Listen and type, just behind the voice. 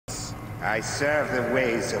I serve the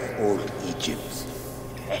ways of old Egypt.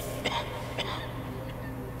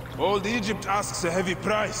 Old Egypt asks a heavy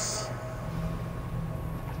price.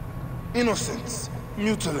 Innocents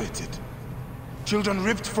mutilated. Children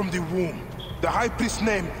ripped from the womb. The High Priest's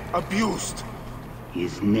name abused.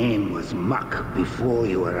 His name was Muck before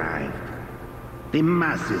you arrived. The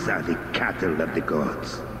masses are the cattle of the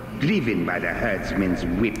gods, driven by the herdsman's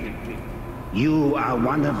whip. You are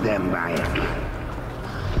one of them, Bayek.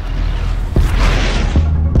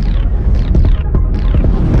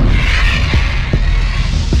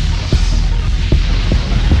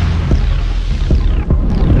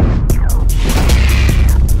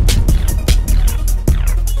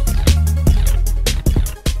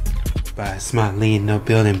 Ismail in the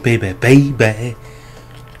building, baby.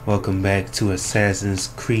 Welcome back to Assassin's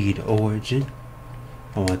Creed Origin.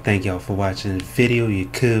 I want to thank y'all for watching the video. You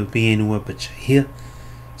could be anywhere but you're here.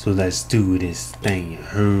 So let's do this thing, you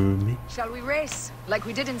heard me? Shall we race? Like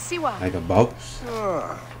we did in Siwa? Like a boss?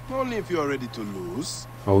 Only if you're ready to lose.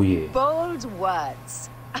 Oh yeah. Bold words.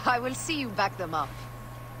 I will see you back them up.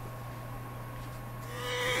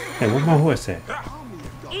 Hey, where's my horse at?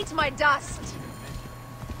 Eat my dust!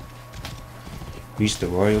 Reach the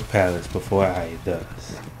royal palace before I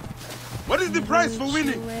does. What is the price for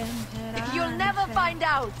winning? You'll never find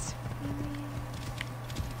out!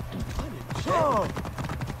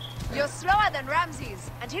 You're slower than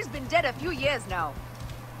Ramses, and he's been dead a few years now.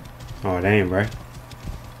 Oh, that ain't right.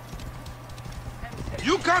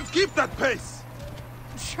 You can't keep that pace!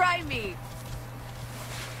 Try me!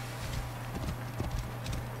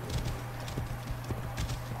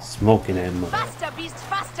 Smoking that mother. Faster, beast,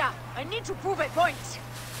 faster! I need to prove a point!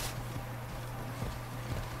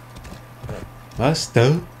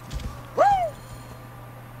 Buster.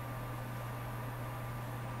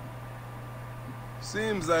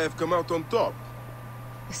 Seems I have come out on top.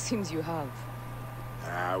 Seems you have.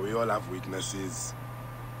 We all have weaknesses.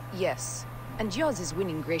 Yes, and yours is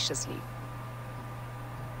winning graciously.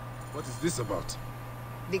 What is this about?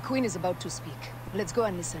 The Queen is about to speak. Let's go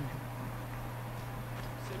and listen.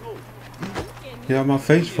 Get out my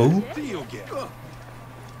face, fool.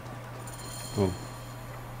 Oh.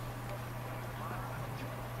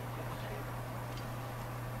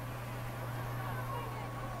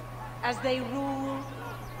 As they rule,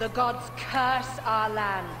 the gods curse our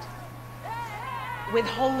land,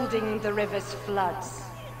 withholding the river's floods.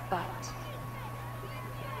 But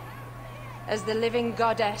as the living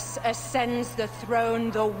goddess ascends the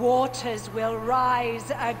throne, the waters will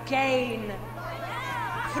rise again.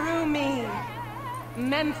 Through me,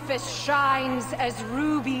 Memphis shines as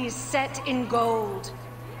rubies set in gold.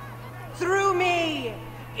 Through me,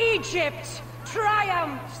 Egypt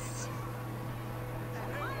triumphs.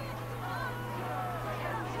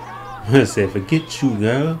 I said, forget you,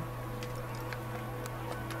 girl.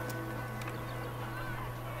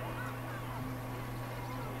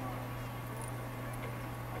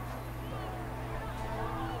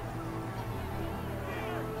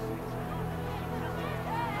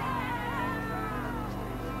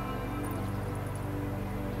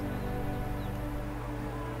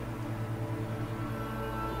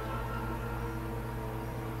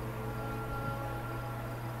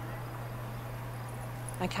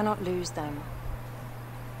 I cannot lose them.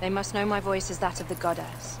 They must know my voice is that of the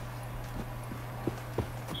goddess.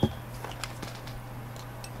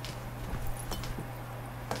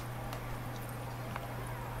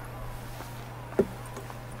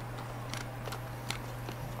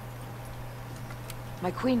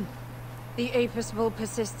 My queen, The Apostle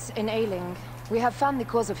persists in ailing. we have found the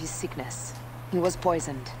cause of his sickness. He was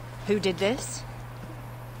poisoned. Who did this?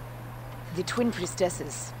 The twin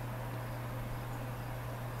priestesses.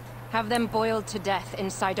 Have them boiled to death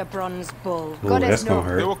inside a bronze bull. Ooh, Goddess, that's gonna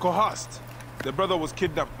no. They hurt. were coerced. Their brother was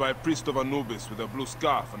kidnapped by a priest of Anubis with a blue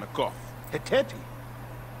scarf and a cough. Hetepi?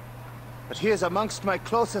 But he is amongst my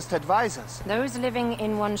closest advisors. Those living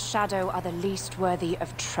in one's shadow are the least worthy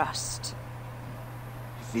of trust.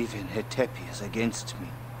 If even Hetepi is against me.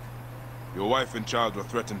 Your wife and child were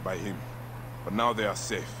threatened by him, but now they are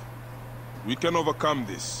safe. We can overcome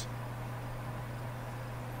this.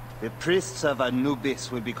 The priests of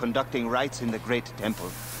Anubis will be conducting rites in the Great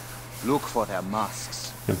Temple. Look for their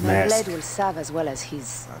masks. The My blade mask. will serve as well as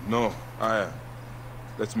his. No,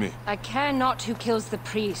 that's me. I care not who kills the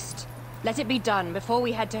priest. Let it be done before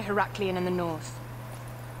we head to Heraklion in the north.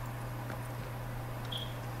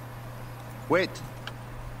 Wait.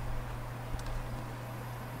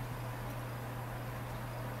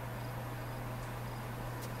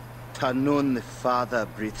 Tanun the Father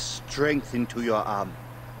breathes strength into your arm.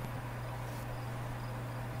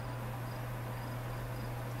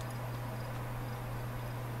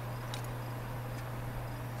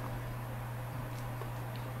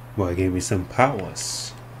 Boy, gave me some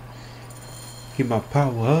powers. Keep my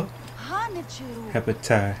power up.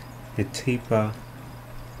 Hepatitis, Hetipa,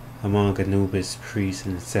 among Anubis priests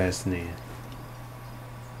and assassinated.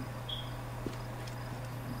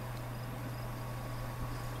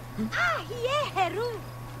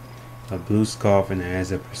 A blue scarf and it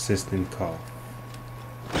has a persistent cough.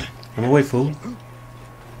 I'm away, fool.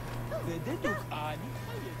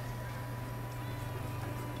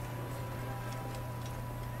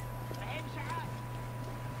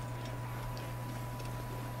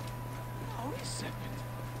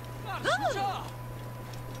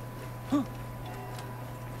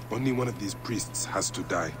 Only one of these priests has to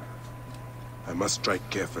die. I must strike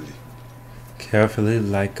carefully. Carefully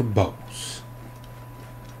like a boss.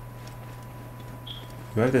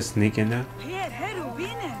 Do I have to sneak in now?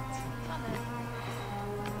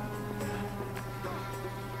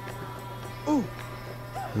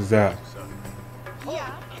 Who's that?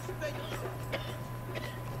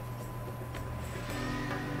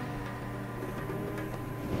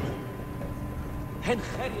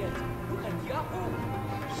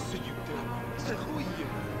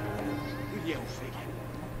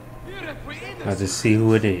 I'll just see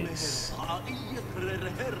who it is.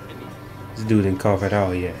 This dude didn't cough at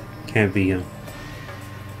all yet. Can't be him.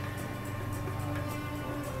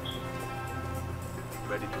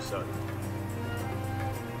 Ready to serve.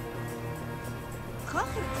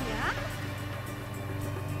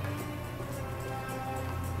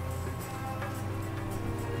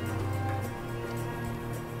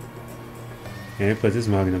 Yeah, put this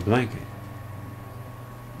mug in a blanket.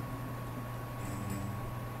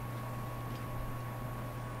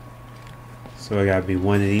 So I gotta be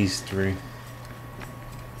one of these three.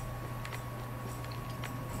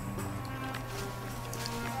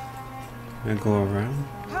 I go around?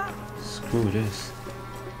 Screw this.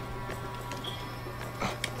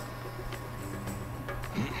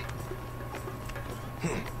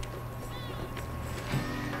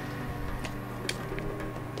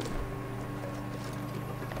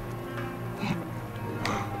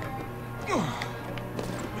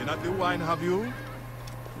 You're not the wine, have you?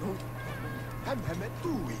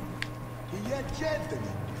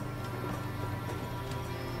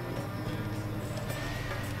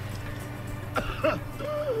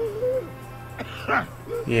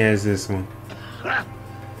 Yeah, it's this one.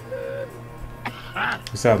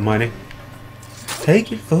 What's up, money?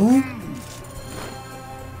 Take it, fool.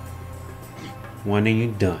 One and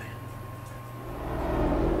you done.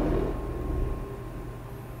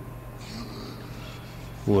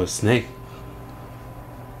 Ooh, a snake.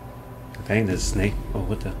 I think there's a snake. Oh,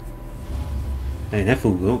 what the? Man, that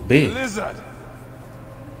fool look big. Lizard!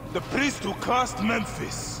 The priest who cursed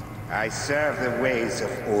Memphis. I serve the ways of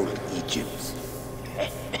old Egypt.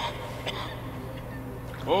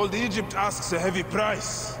 Old Egypt asks a heavy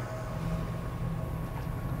price.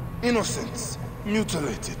 Innocents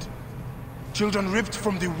mutilated. Children ripped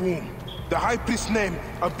from the womb. The high priest's name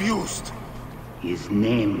abused. His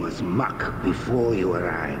name was Muck before you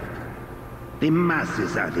arrived. The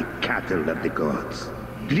masses are the cattle of the gods,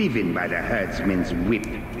 driven by the herdsman's whip.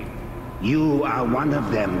 You are one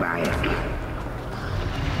of them, Bayek.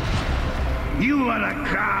 You are a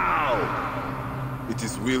cow! It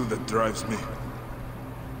is will that drives me,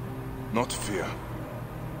 not fear.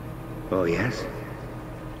 Oh, yes?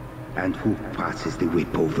 And who passes the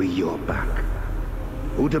whip over your back?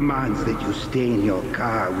 Who demands that you stay in your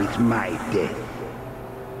car with my death?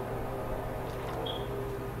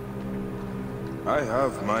 I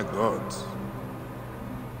have my gods.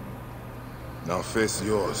 Now face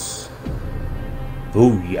yours.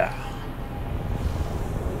 Oh, yeah.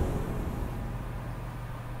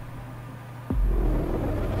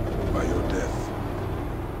 By your death,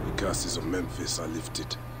 the curses of Memphis are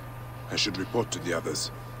lifted. I should report to the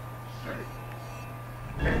others.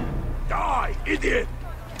 Die, idiot!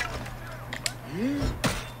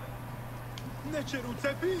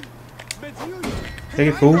 Take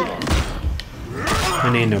it, fool. I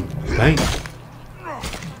need a bank.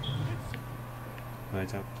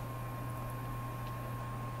 Right up.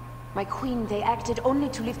 My queen, they acted only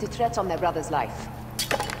to lift the threats on their brother's life.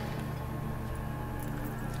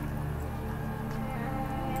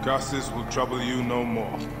 Curses will trouble you no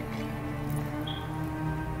more.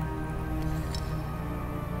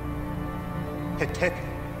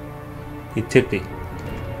 He tipped it.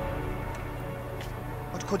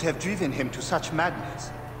 What could have driven him to such madness?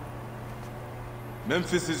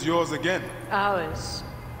 Memphis is yours again. Ours.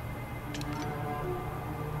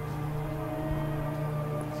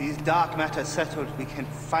 These dark matters settled, we can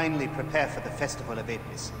finally prepare for the festival of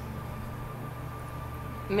Apis.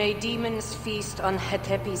 May demons feast on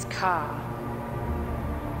Hetepi's car.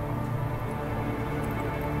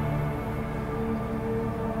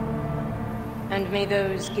 And may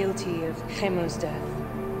those guilty of Chemo's death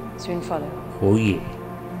soon follow. Oh yeah.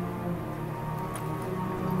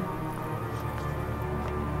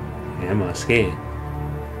 Yeah, I'm scared.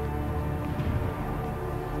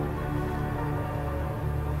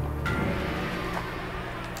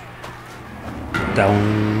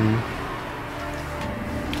 Down.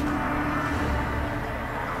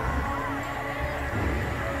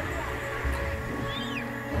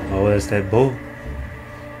 Oh, that's that boat.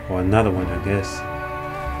 Or another one, I guess.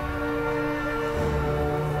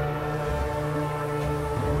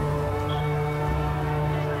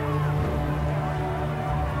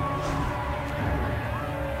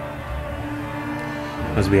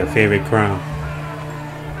 Must be a favorite crown.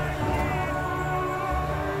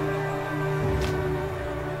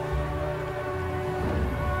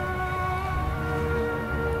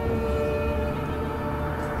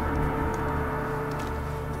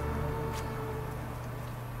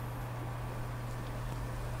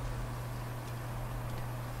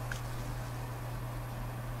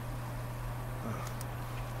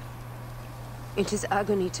 It is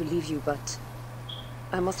agony to leave you, but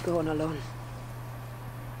I must go on alone.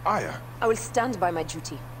 Aya, I will stand by my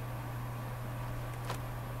duty.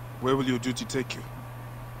 where will your duty take you?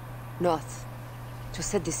 North, to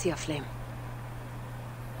set the sea aflame.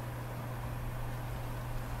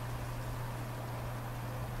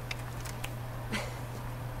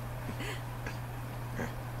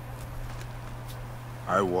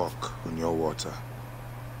 I walk on your water.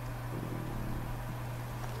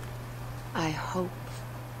 I hope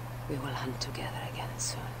we will hunt together again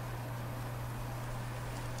soon.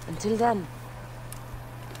 Until then,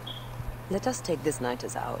 let us take this night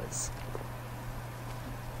as ours.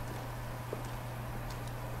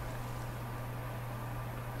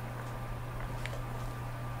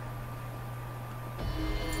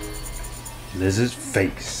 Lizard's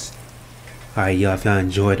face. Alright, y'all, if y'all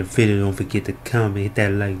enjoyed the video, don't forget to comment, hit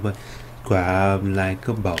that like button, subscribe like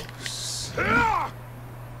a boss.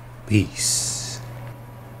 Peace.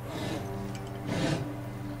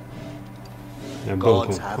 The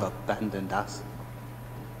gods have abandoned us.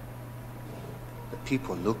 The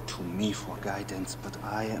people look to me for guidance, but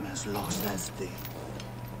I am as lost as they.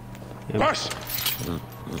 Push!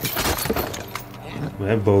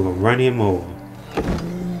 That boy gonna run him over.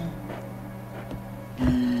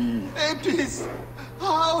 Apis,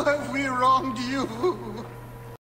 how have we wronged you?